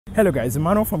Hello guys,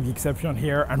 Emmanuel from Geekception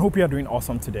here and hope you are doing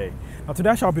awesome today. Now today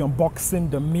I shall be unboxing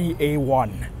the Mi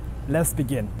A1. Let's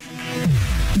begin.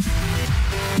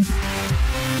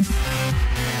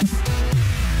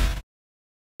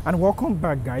 And welcome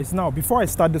back guys. Now before I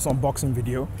start this unboxing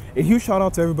video, a huge shout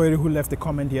out to everybody who left a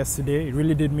comment yesterday. It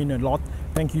really did mean a lot.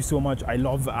 Thank you so much. I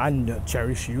love and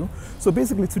cherish you. So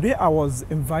basically today I was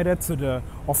invited to the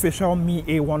official Mi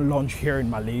A1 launch here in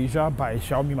Malaysia by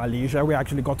Xiaomi Malaysia. We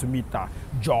actually got to meet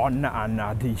John and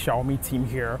the Xiaomi team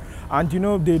here. And you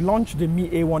know, they launched the Mi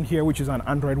A1 here, which is an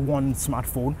Android One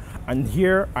smartphone. And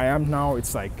here I am now,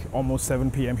 it's like almost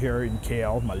 7 p.m. here in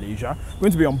KL, Malaysia. I'm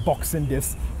going to be unboxing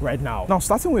this right now. Now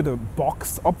starting with the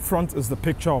box, up front is the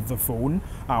picture of the phone.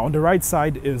 On the right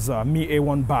side is a Mi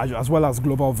A1 badge as well as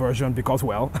global version because,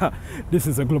 well, this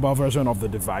is a global version of the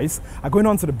device. Going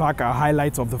on to the back are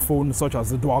highlights of the phone such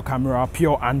as the dual camera,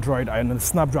 pure Android and the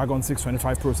Snapdragon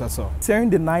 625 processor. Tearing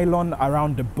the nylon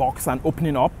around the box and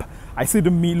opening up, I see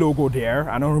the Mi logo there,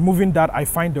 and on removing that I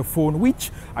find the phone, which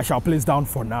I shall place down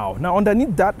for now. Now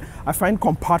underneath that I find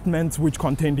compartments which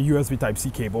contain the USB Type-C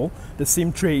cable, the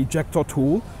SIM tray ejector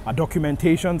tool,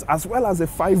 documentations, as well as a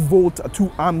 5-volt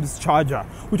 2 amps charger,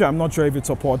 which I'm not sure if it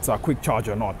supports a quick charge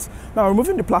or not. Now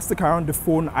removing the plastic around the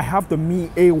phone, I have the Mi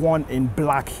A1 in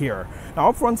black here. Now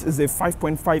up front is a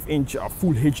 5.5-inch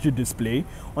full HD display.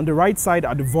 On the right side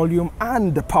are the volume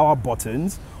and the power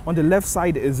buttons. On the left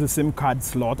side is a SIM card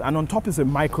slot, and on top is a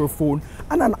microphone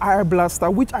and an air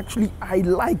blaster, which actually I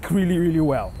like really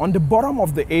well. On the bottom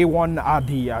of the A1 are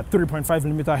the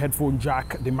 3.5mm headphone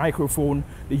jack, the microphone,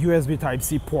 the USB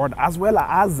Type-C port, as well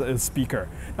as a speaker.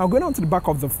 Now going on to the back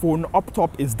of the phone, up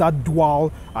top is that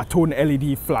dual tone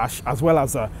LED flash, as well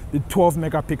as the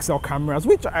 12-megapixel cameras,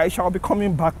 which I shall be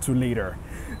coming back to later.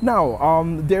 Now,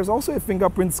 there's also a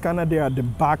fingerprint scanner there at the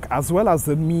back, as well as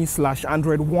the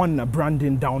Mi/Android One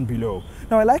branding down below.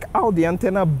 Now, I like how the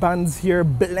antenna bands here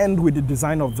blend with the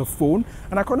design of the phone,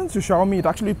 and according to Xiaomi, it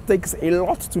actually takes a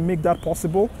lot to make that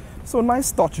possible. So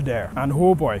nice touch there. And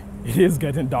oh boy, it is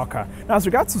getting darker. Now as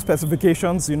regards to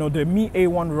specifications, you know, the Mi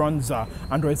A1 runs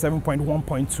Android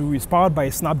 7.1.2, is powered by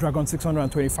a Snapdragon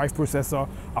 625 processor,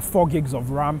 4 gigs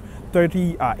of RAM,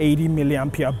 80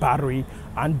 milliampere battery,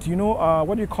 and you know,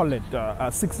 what do you call it,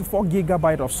 64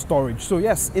 gigabyte of storage. So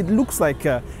yes, it looks like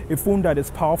a phone that is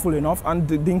powerful enough, and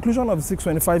the inclusion of the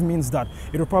 625 means that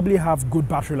it will probably have good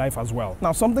battery life as well.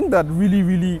 Now something that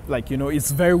really like, you know,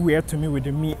 is very weird to me with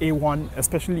the Mi A1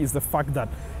 especially is the fact that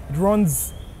it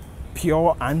runs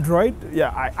pure Android.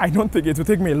 Yeah, I don't think it will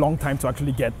take me a long time to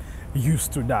actually get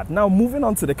used to that. Now moving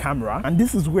on to the camera, and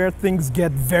this is where things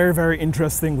get very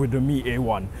interesting with the Mi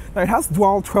A1. Now it has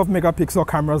dual 12-megapixel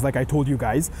cameras like I told you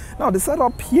guys. Now the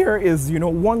setup here is, you know,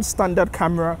 one standard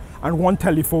camera and one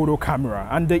telephoto camera,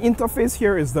 and the interface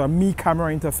here is the Mi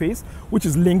camera interface, which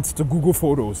is linked to Google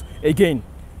Photos. Again,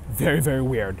 very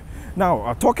weird.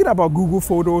 Now, talking about Google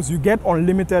Photos, you get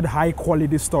unlimited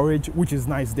high-quality storage, which is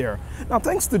nice there. Now,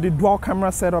 thanks to the dual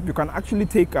camera setup, you can actually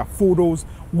take photos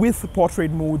with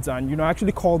portrait modes, and you know, I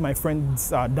actually called my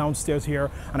friends downstairs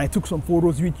here, and I took some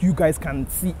photos which you guys can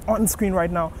see on screen right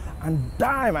now. And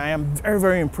damn, I am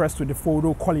very impressed with the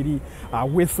photo quality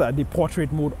with the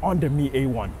portrait mode on the Mi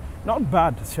A1. Not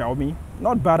bad, Xiaomi,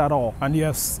 not bad at all. And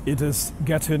yes, it is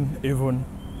getting even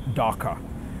darker.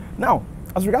 Now,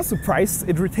 as regards to price,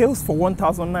 it retails for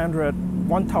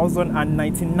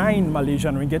 1,099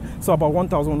 Malaysian ringgit, so about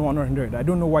 1,100. I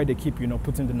don't know why they keep, you know,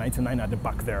 putting the 99 at the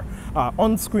back there.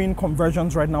 On-screen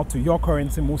conversions right now to your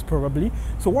currency most probably.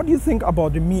 So what do you think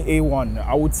about the Mi A1?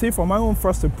 I would say from my own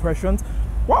first impressions,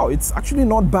 wow, it's actually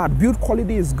not bad. Build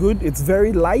quality is good. It's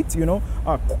very light, you know.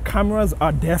 Cameras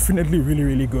are definitely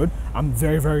really good. I'm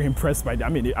very impressed by that. I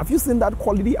mean, have you seen that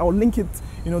quality? I'll link it,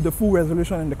 you know, the full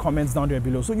resolution in the comments down there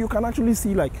below, so you can actually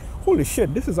see like, holy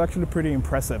shit, this is actually pretty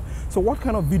impressive. So what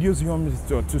kind of videos do you want me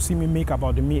to see me make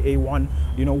about the Mi A1?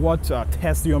 You know, what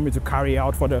tests do you want me to carry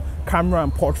out for the camera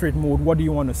and portrait mode? What do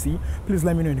you want to see? Please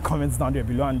let me know in the comments down there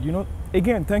below. And you know,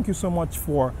 again, thank you so much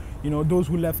for, you know, those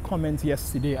who left comments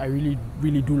yesterday. I really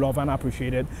do love and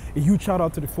appreciate it. A huge shout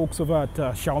out to the folks over at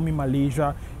Xiaomi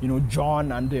Malaysia, you know,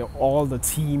 John and all the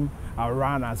team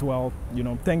ran as well. You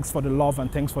know, thanks for the love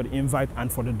and thanks for the invite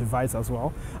and for the device as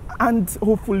well. And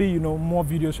hopefully, you know, more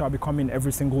videos shall be coming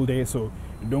every single day, so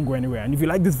don't go anywhere. And if you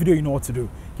like this video, you know what to do.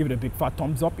 Give it a big fat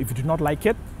thumbs up. If you do not like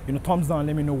it, you know, thumbs down.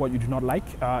 Let me know what you do not like.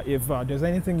 If there's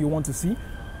anything you want to see,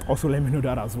 also let me know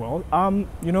that as well.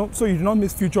 You know, so you do not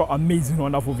miss future amazing,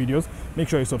 wonderful videos. Make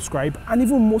sure you subscribe, and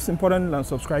even most important than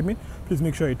subscribing, please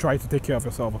make sure you try to take care of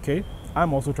yourself, okay?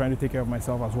 I'm also trying to take care of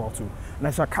myself as well too. And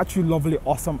I shall catch you, lovely,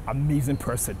 awesome, amazing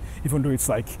person. Even though it's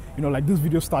like, you know, like this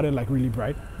video started like really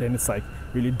bright, then it's like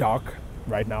really dark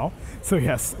right now. So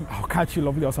yes, I'll catch you,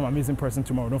 lovely, awesome, amazing person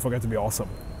tomorrow. Don't forget to be awesome.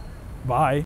 Bye.